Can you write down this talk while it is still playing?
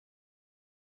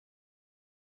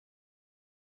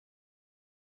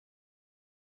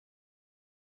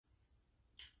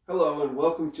Hello and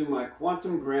welcome to my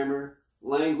quantum grammar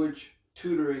language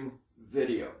tutoring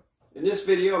video. In this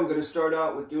video I'm going to start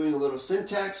out with doing a little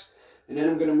syntax, and then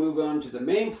I'm going to move on to the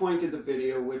main point of the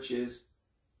video, which is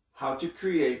how to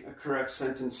create a correct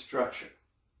sentence structure.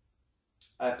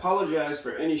 I apologize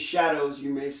for any shadows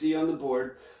you may see on the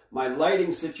board. My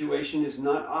lighting situation is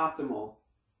not optimal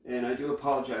and I do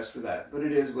apologize for that, but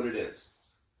it is what it is.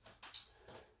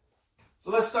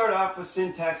 So let's start off with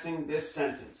syntaxing this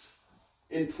sentence.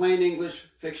 In plain English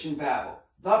fiction babble,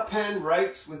 the pen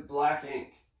writes with black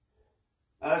ink.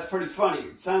 Now that's pretty funny.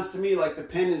 It sounds to me like the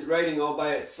pen is writing all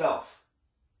by itself.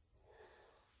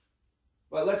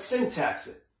 But let's syntax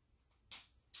it.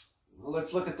 Well,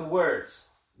 let's look at the words.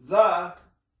 The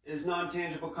is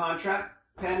non-tangible contract.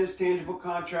 Pen is tangible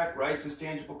contract. Writes is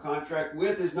tangible contract.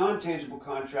 With is non-tangible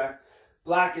contract.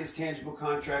 Black is tangible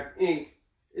contract. Ink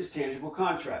is tangible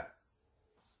contract.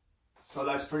 So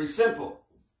that's pretty simple.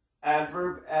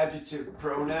 Adverb, adjective,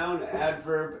 pronoun,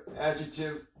 adverb,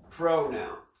 adjective,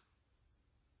 pronoun.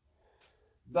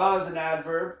 The is an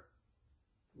adverb,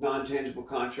 non-tangible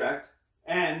contract,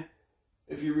 and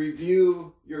if you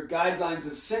review your guidelines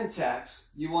of syntax,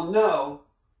 you will know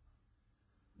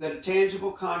that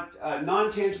a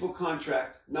non-tangible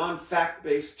contract,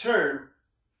 non-fact-based term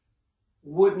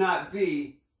would not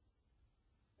be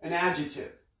an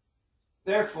adjective.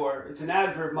 Therefore, it's an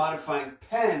adverb modifying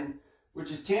pen, which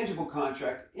is tangible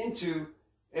contract, into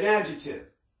an adjective,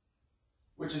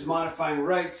 which is modifying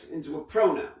rights into a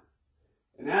pronoun.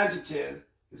 An adjective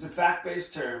is a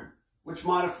fact-based term which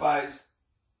modifies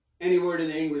any word in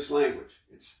the English language.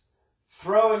 It's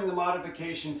throwing the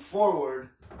modification forward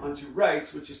onto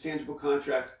rights, which is tangible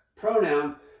contract,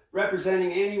 pronoun,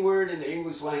 representing any word in the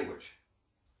English language.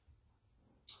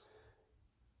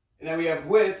 And then we have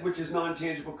with, which is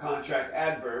non-tangible contract,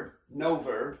 adverb, no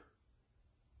verb.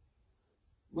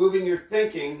 Moving your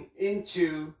thinking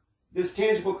into this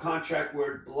tangible contract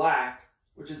word black,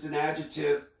 which is an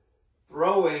adjective,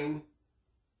 throwing,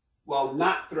 well,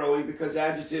 not throwing, because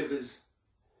adjective is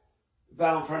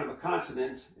vowel in front of a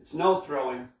consonant. It's no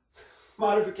throwing.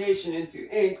 Modification into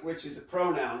ink, which is a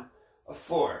pronoun of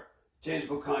for,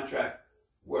 tangible contract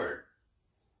word.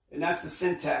 And that's the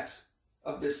syntax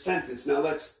of this sentence. Now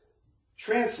let's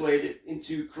translate it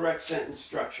into correct sentence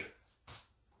structure.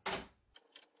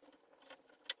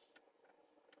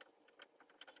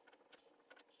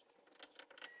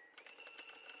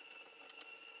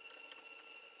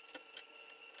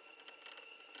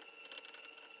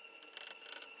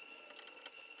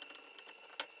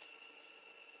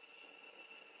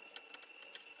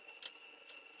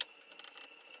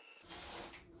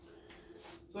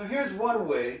 So here's one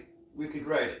way we could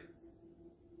write it.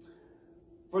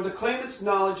 For the claimant's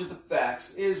knowledge of the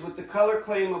facts is with the color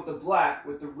claim of the black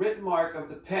with the written mark of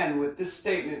the pen with this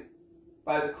statement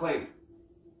by the claimant.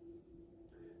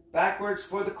 Backwards,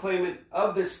 for the claimant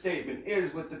of this statement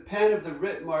is with the pen of the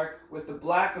written mark with the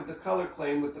black of the color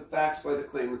claim with the facts by the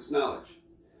claimant's knowledge.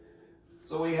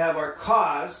 So we have our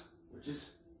cause, which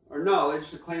is our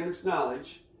knowledge, the claimant's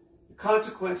knowledge. The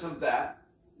consequence of that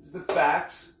is the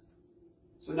facts.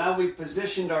 So now we've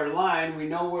positioned our line, we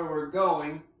know where we're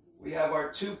going. We have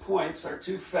our 2 points, our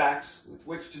 2 facts with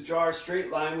which to draw a straight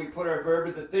line. We put our verb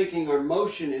of the thinking or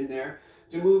motion in there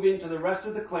to move into the rest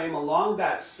of the claim along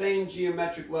that same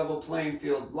geometric level playing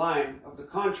field line of the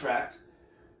contract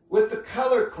with the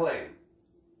color claim.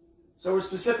 So we're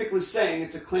specifically saying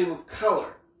it's a claim of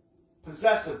color,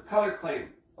 possessive color claim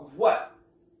of what?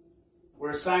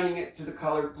 We're assigning it to the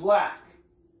color black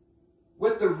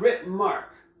with the written mark.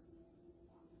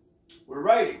 We're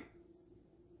writing.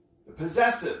 The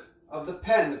possessive of the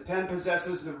pen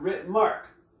possesses the written mark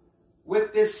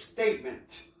with this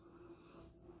statement.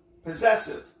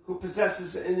 Possessive, who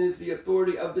possesses and is the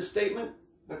authority of the statement?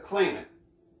 The claimant.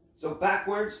 So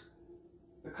backwards,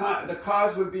 the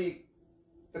cause would be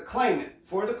the claimant.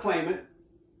 For the claimant,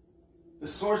 the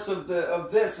source of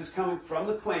this is coming from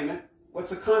the claimant. What's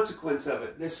the consequence of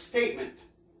it? This statement.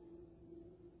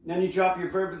 And then you drop your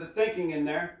verb of the thinking in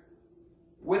there.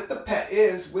 With the pen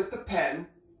is with the pen.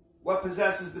 What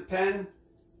possesses the pen?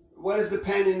 What is the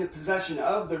pen in the possession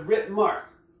of? The written mark.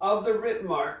 Of the written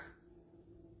mark.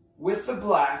 With the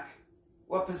black.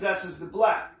 What possesses the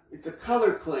black? It's a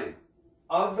color claim.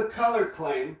 Of the color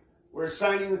claim, we're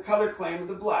assigning the color claim of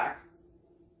the black.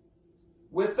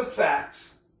 With the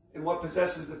facts. And what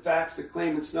possesses the facts? The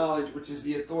claimant's knowledge, which is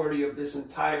the authority of this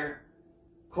entire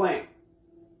claim.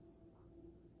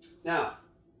 Now,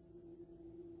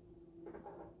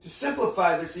 to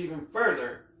simplify this even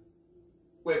further,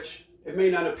 which it may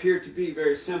not appear to be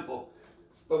very simple,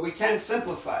 but we can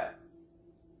simplify it.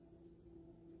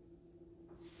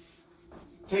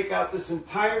 take out this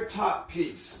entire top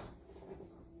piece.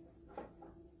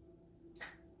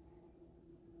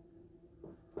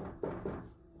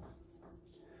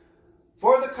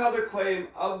 For the color claim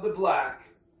of the black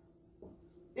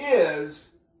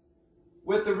is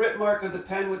with the writ mark of the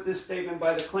pen with this statement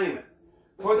by the claimant.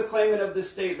 For the claimant of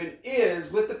this statement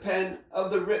is with the pen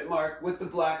of the writ mark with the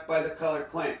black by the color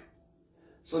claim.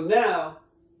 So now,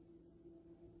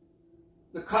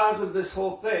 the cause of this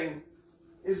whole thing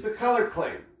is the color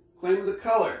claim. Claim of the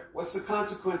color. What's the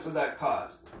consequence of that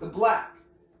cause? The black.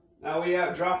 Now we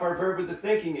have drop our verb of the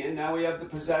thinking in. Now we have the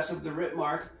possessive, the writ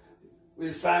mark. We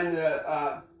assign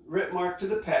the writ mark to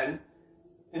the pen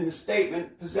and the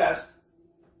statement possessed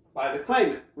by the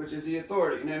claimant, which is the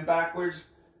authority. And then backwards,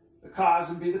 the cause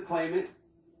would be the claimant.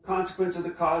 Consequence of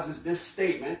the cause is this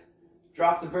statement.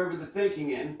 Drop the verb of the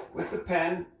thinking in with the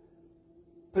pen,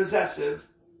 possessive,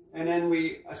 and then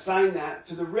we assign that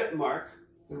to the writ mark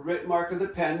of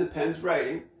the pen's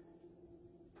writing.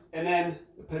 And then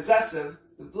the possessive,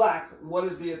 the black, what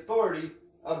is the authority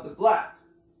of the black?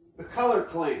 The color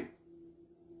claim.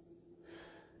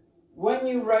 When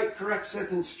you write correct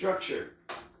sentence structure,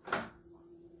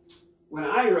 when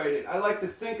I write it, I like to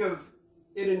think of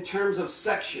it in terms of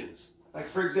sections. Like,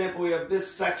 for example, we have this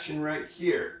section right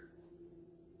here.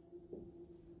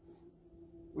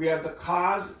 We have the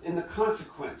cause and the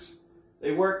consequence.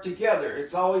 They work together.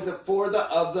 It's always a for, the,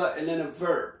 of, the, and then a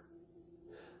verb.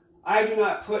 I do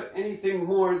not put anything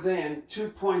more than 2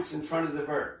 points in front of the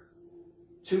verb.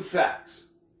 2 facts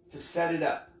to set it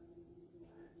up.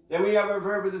 Then we have our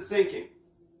verb of the thinking.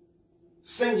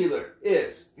 Singular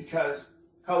is, because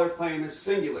color claim is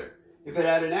singular. If it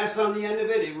had an S on the end of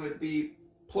it, it would be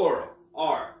plural,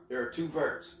 are. There are 2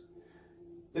 verbs.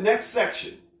 The next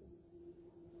section,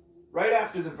 right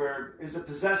after the verb, is a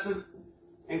possessive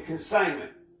and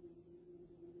consignment.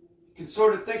 You can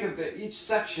sort of think of it, each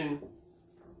section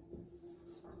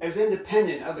as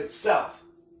independent of itself.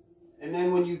 And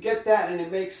then when you get that and it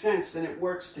makes sense, then it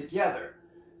works together.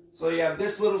 So you have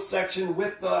this little section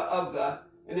with the, of the,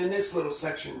 and then this little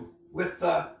section with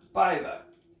the, by the.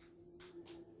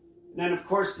 And then of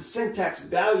course the syntax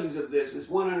values of this is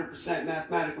 100%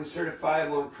 mathematically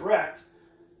certifiable and correct.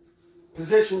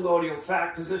 Position, laudial,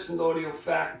 fact, position, laudial,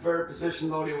 fact, verb, position,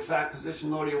 laudial, fact, position,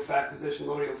 laudial, fact, position,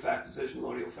 laudial, fact, position,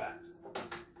 laudial, fact.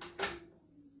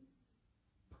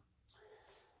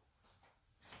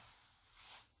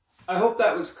 I hope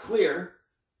that was clear,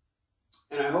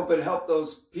 and I hope it helped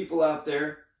those people out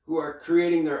there who are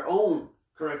creating their own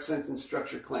correct sentence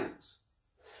structure claims.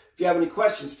 If you have any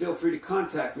questions, feel free to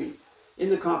contact me in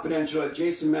the confidential at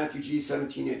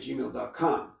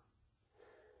jasonmatthewg17@gmail.com.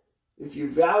 If you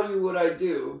value what I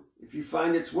do, if you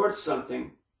find it's worth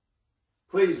something,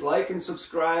 please like and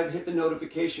subscribe, hit the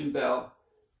notification bell,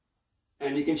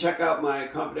 and you can check out my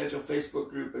confidential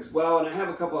Facebook group as well, and I have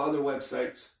a couple other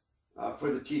websites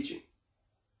for the teaching.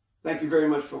 Thank you very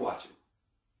much for watching.